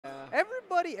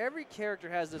every character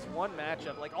has this one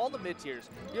matchup, like all the mid-tiers.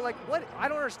 You're like, what? I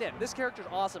don't understand. This character's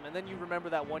awesome. And then you remember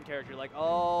that one character. You're like,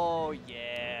 oh,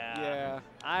 yeah. Yeah.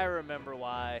 I remember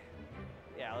why.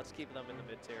 Yeah, let's keep them in the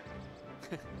mid-tier.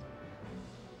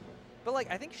 But,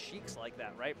 like, I think Sheik's like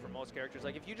that, right, for most characters.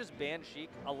 Like, if you just ban Sheik,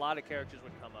 a lot of characters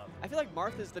would come up. I feel like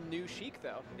Marth is the new Sheik,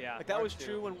 though. Yeah. Like, that was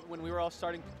true when we were all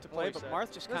starting to play, but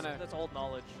Marth just kind of... That's old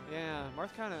knowledge. Yeah,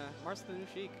 Marth's the new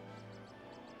Sheik.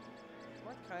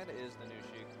 Marth kind of is the new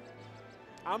Sheik.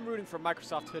 I'm rooting for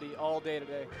Microsoft Hoodie all day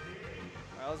today.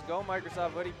 All right, let's go,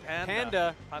 Microsoft Hoodie.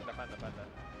 Panda. Panda.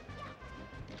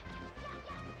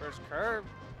 First Kurv.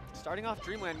 Starting off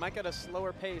Dreamland might get a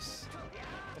slower pace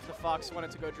if the Fox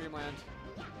wanted to go Dreamland.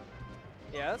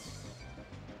 Yes.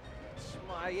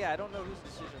 Yeah, I don't know whose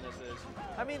decision this is.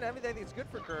 I mean, I think it's good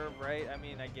for Kurv, right? I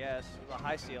mean, I guess. It was a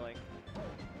high ceiling.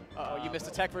 Uh-oh, you missed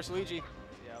a tech versus Luigi.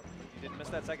 Yeah, you didn't miss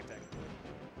that second tech.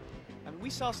 I mean, we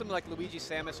saw something like Luigi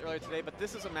Samus earlier today, but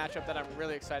this is a matchup that I'm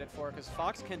really excited for because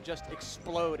Fox can just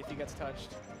explode if he gets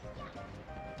touched.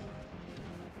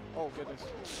 Oh, goodness.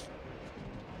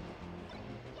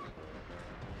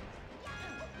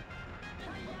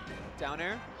 Down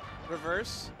air,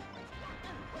 reverse.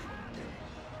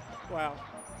 Wow.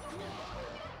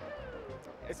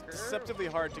 It's deceptively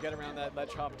hard to get around that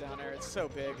ledge hop down air. It's so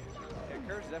big. Yeah,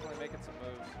 Kurv's definitely making some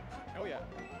moves. Oh, yeah.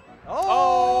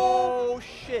 Oh,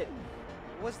 shit.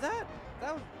 Was that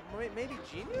was maybe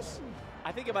genius?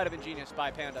 I think it might have been genius by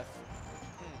Panda.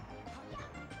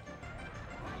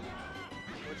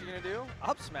 What you gonna do?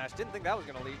 Up smash. Didn't think that was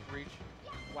gonna reach.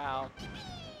 Wow.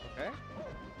 Okay.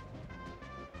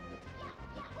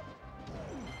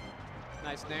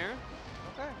 Nice nair.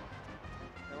 Okay.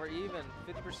 And we're even.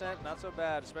 50%, not so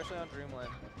bad, especially on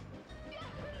Dreamland.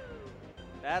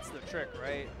 That's the trick,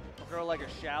 right? Throw like a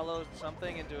shallow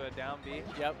something into a down B.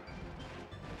 Yep.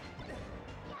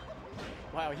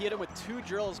 Wow, he hit him with 2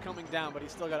 drills coming down, but he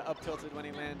still got up tilted when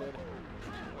he landed.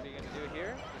 What are you gonna do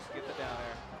here? Just get the down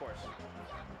air, of course.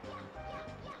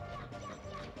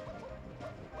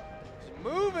 He's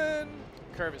moving!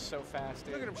 Kurv is so fast,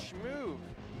 dude. Look at him schmove.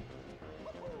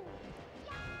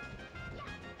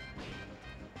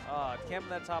 Camping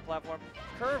that top platform.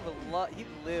 Kurv, he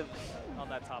lives on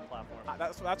that top platform.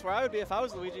 That's where I would be if I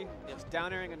was Luigi. Just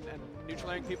down airing and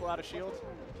neutraling people out of shield.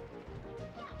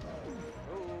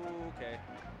 Ooh, okay.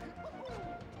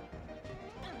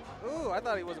 Ooh, I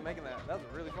thought he wasn't making that. That was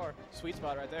really far. Sweet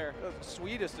spot right there. That was the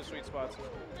sweetest of sweet spots.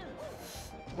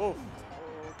 Whoa.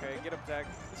 Okay, get up tech.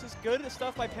 This is good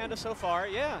stuff by Panda so far,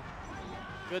 yeah.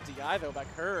 Good DI though by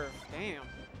Kurv. Damn.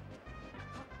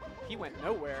 He went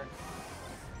nowhere.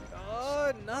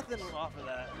 Oh, nothing off of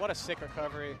that. What a sick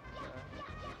recovery.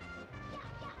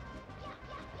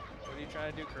 What are you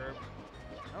trying to do, Kurv?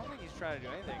 I don't think he's trying to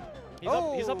do anything.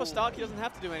 He's up a stock. He doesn't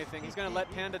have to do anything. He's going to let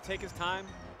Panda take his time.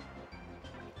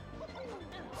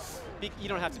 You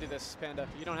don't have to do this, Panda.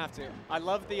 You don't have to. I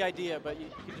love the idea, but you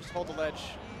can just hold the ledge.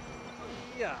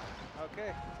 Yeah.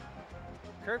 Okay.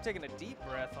 Kurv taking a deep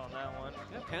breath on that one.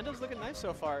 Yeah, Panda's looking nice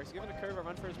so far. He's giving a Kurv a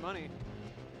run for his money.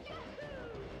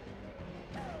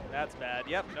 That's bad.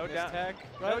 Yep, no down tech.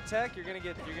 No tech. You're gonna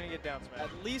get down smash. At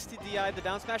least he DI'd the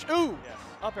down smash. Ooh! Yes.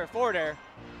 Up air, forward air.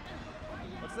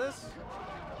 What's this?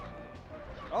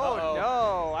 Oh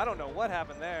no! I don't know what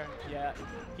happened there. Yeah,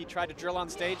 he tried to drill on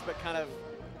stage, but kind of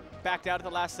backed out at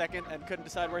the last second and couldn't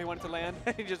decide where he wanted to land.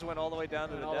 He just went all the way down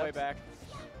to the all the way back.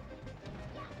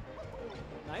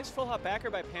 Nice full hop backer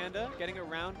by Panda, getting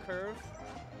around Kurv.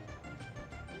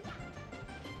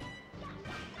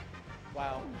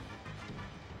 Wow.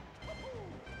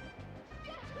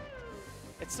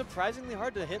 It's surprisingly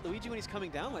hard to hit Luigi when he's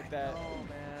coming down like that. Oh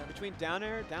man. Between down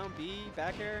air, down B,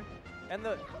 back air. And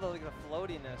the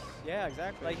floatiness. Yeah,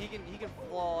 exactly. Like he can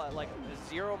fall at like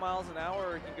 0 miles an hour,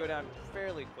 or he can go down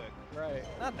fairly quick. Right.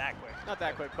 Not that quick. Not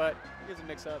that quick, but he gives a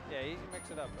mix up. Yeah, he can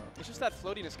mix it up though. It's just that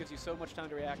floatiness gives you so much time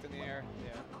to react in the air.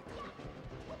 Yeah.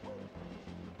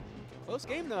 Close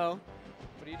game though.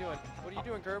 What are you doing? What are you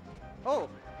doing, Kurv? Oh,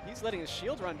 he's letting his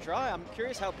shield run dry. I'm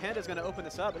curious how Panda's going to open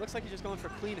this up. It looks like he's just going for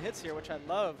clean hits here, which I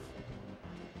love.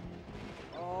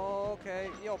 Oh, okay.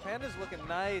 Yo, Panda's looking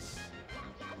nice.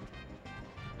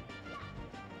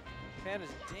 Panda's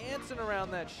dancing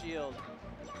around that shield.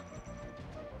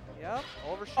 Yep,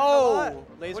 overshooting a lot.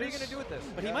 Lasers. What are you going to do with this?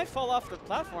 But he might fall off the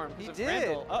platform. He of did.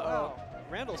 Randall. Uh-oh. Wow.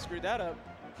 Randall screwed that up.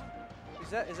 Is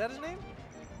that his name?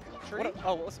 Tree?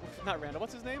 Not Randall.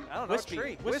 What's his name? I don't know. Wispy.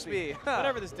 Tree. Wispy.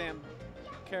 Whatever this damn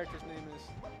character's name is.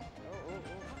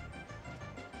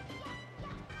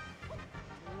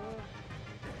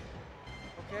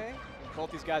 Okay.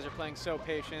 Both these guys are playing so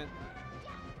patient.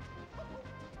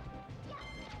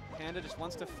 Panda just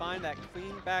wants to find that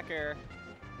clean back air.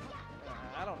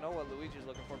 I don't know what Luigi's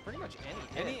looking for. Pretty much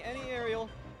any hit. Any aerial,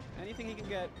 anything he can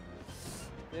get.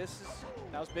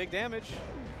 That was big damage.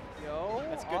 Yo,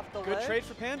 that's good. off the Good ledge. trade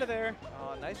for Panda there.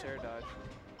 Oh, nice air dodge.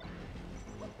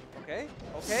 Okay,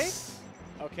 okay.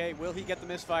 Okay, will he get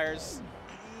the misfires?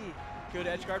 Good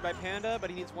edge guard by Panda, but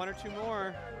he needs 1 or 2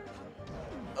 more.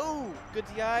 Oh, good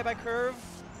DI by Kurv.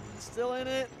 Still in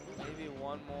it. Maybe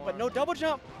 1 more. But no double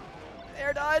jump.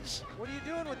 Air dodge. What are you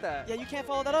doing with that? Yeah, you can't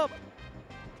follow that up.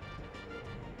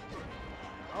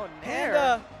 Oh, Panda.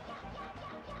 Nair.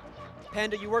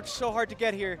 Panda, you worked so hard to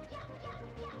get here.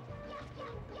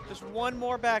 Just 1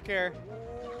 more back air.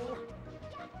 Ooh.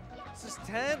 This is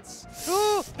tense.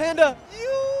 Ooh, Panda.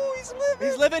 He's living.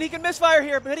 He's living. He can misfire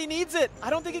here, but he needs it. I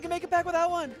don't think he can make it back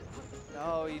without one.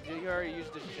 No, you already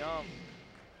used his jump.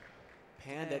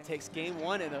 Panda takes game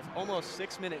 1 in an almost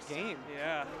 6-minute game.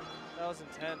 Yeah, that was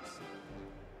intense.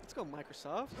 Let's go,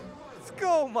 Microsoft. Let's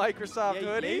go, Microsoft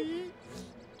hoodie.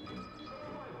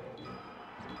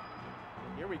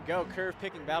 Here we go. Kurv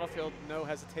picking Battlefield, no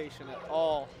hesitation at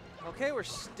all. Okay, we're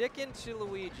sticking to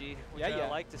Luigi, which I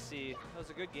like to see. That was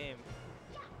a good game.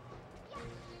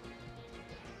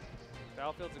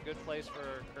 Battlefield's a good place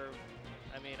for Kurv.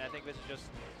 I mean, I think this is just,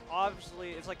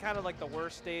 obviously, it's like kind of like the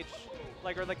worst stage,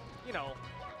 like, or like, you know,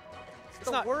 it's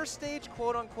the worst stage,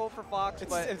 quote unquote, for Fox,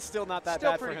 but it's still not that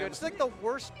still bad pretty for good. him. It's like the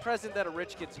worst present that a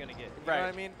rich kid's gonna get. You know what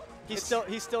I mean? He's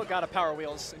still got a Power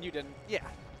Wheels, and you didn't. Yeah.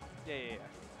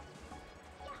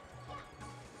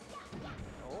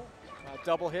 Oh.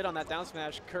 Double hit on that down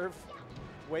smash. Kurv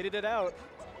waited it out.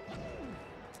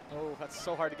 Oh, that's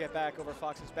so hard to get back over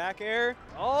Fox's back air.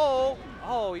 Oh,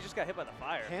 he just got hit by the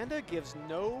fire. Panda gives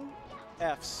no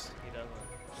Fs. He doesn't.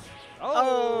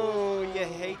 Oh, you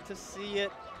hate to see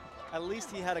it. At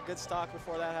least he had a good stock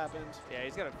before that happened. Yeah,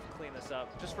 he's got to clean this up,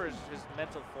 just for his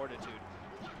mental fortitude.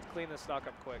 Clean this stock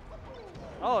up quick.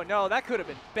 Oh, no, that could have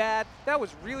been bad. That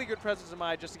was really good presence of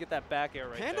mind just to get that back air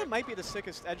right there. Panda might be the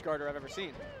sickest edge guarder I've ever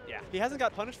seen. Yeah. He hasn't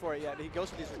got punished for it yet. He goes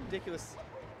for these ridiculous,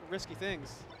 risky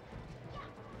things.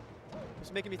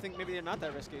 It's making me think maybe they're not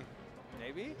that risky.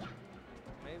 Maybe.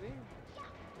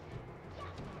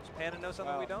 Does Panda know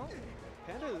something we don't?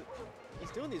 Panda, he's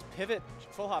doing these pivot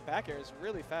full hop back airs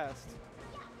really fast.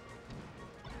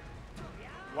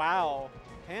 Wow.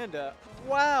 Panda.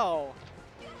 Wow.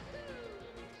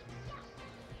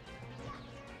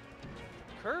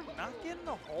 Kurv not getting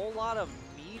a whole lot of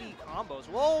meaty combos.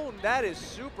 Whoa, that is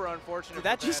super unfortunate. Did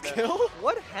that just Panda. kill?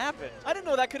 What happened? I didn't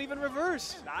know that could even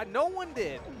reverse. No one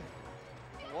did.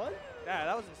 What? Yeah,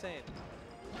 that was insane.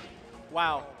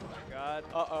 Wow. Oh my god.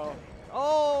 Uh-oh.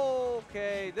 Oh,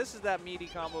 okay. This is that meaty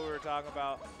combo we were talking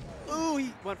about. Ooh,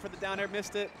 he went for the down air,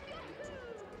 missed it.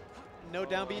 No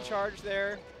down B charge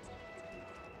there.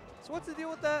 So what's the deal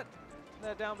with that?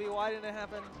 That down B, why didn't it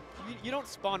happen? You don't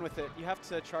spawn with it. You have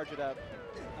to charge it up,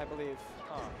 I believe,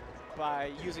 by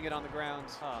using it on the ground.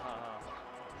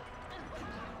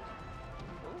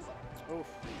 Oof.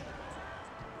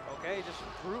 Okay, just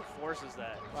brute forces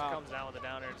that. Wow. Just comes down with the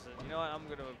down air and says, you know what, I'm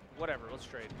going to, whatever, let's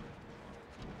trade.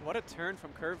 What a turn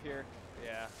from Kurv here.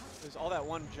 Yeah. There's all that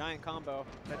one giant combo.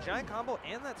 That giant combo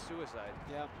and that suicide.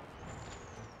 Yeah.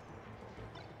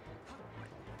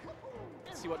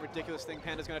 Let's see what ridiculous thing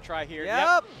Panda's going to try here.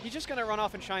 Yep. He's just going to run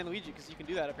off and shine Luigi because you can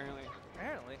do that apparently.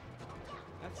 Apparently.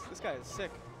 This guy is sick.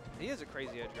 He is a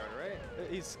crazy edge guard, right?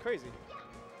 He's crazy.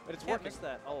 But it's Can't working. miss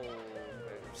that. Oh. Okay.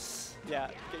 Yeah,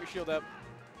 get your shield up.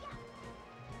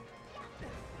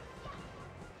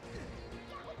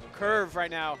 Kurv right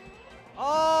now.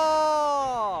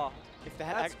 Oh! If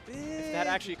that That's big. If that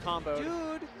actually comboed.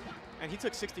 Dude. And he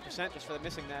took 60% just for the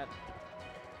missing that.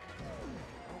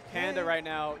 Panda right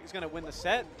now, he's going to win the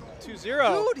set.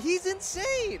 2-0. Dude, he's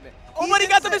insane. Oh, but he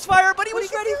got the misfire, but he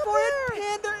was ready for it.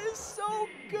 Panda is so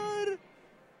good.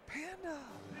 Panda.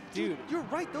 Dude. You're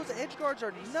right. Those edge guards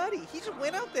are nutty. He just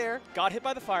went out there. Got hit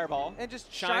by the fireball. And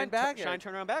just shine back air. Shine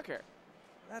turnaround back air.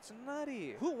 That's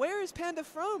nutty. Where is Panda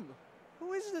from?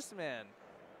 Who is this man?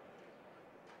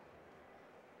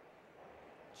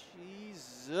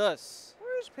 Jesus.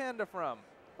 Where is Panda from?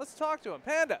 Let's talk to him.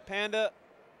 Panda. Panda.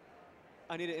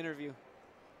 I need an interview.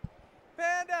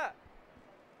 Panda.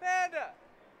 Panda.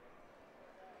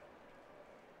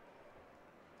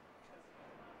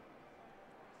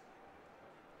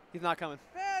 He's not coming.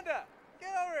 Panda. Get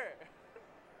over here.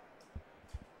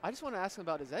 I just want to ask him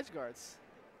about his edge guards.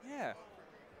 Yeah.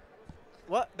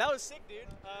 What? That was sick, dude.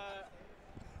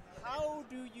 How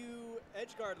do you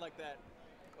edge guard like that?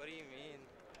 What do you mean?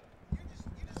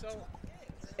 So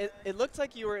it looked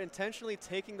like you were intentionally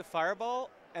taking the fireball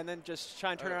and then just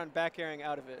try and turn around back airing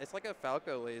out of it. It's like a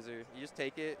Falco laser. You just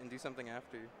take it and do something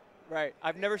after. Right.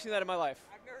 I've never seen that in my life.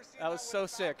 That was so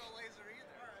sick.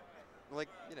 Like,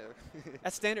 you know.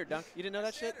 That's standard, Dunk. You didn't know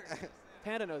that shit?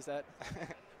 Panda knows that.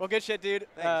 Well, good shit, dude.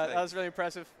 Thanks. That was really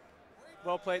impressive.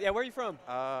 Well played. Yeah, where are you from?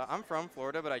 I'm from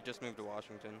Florida, but I just moved to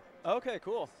Washington. Okay,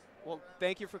 cool. Well,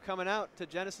 thank you for coming out to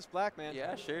Genesis Black, man.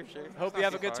 Yeah, sure. Hope you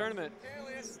have a good tournament.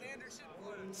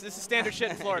 This is standard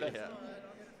shit in Florida. Yeah.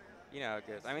 You know how it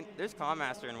goes. I mean, there's Calm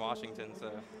Master in Washington,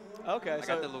 so okay, I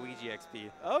got the Luigi XP.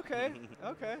 Okay,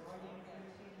 okay.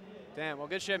 Damn, well,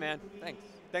 good shit, man. Thanks.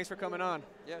 Thanks for coming on.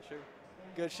 Yeah, sure.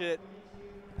 Good shit.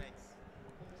 Thanks.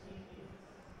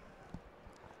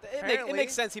 It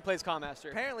makes sense he plays Calm Master.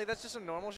 Apparently, that's just a normal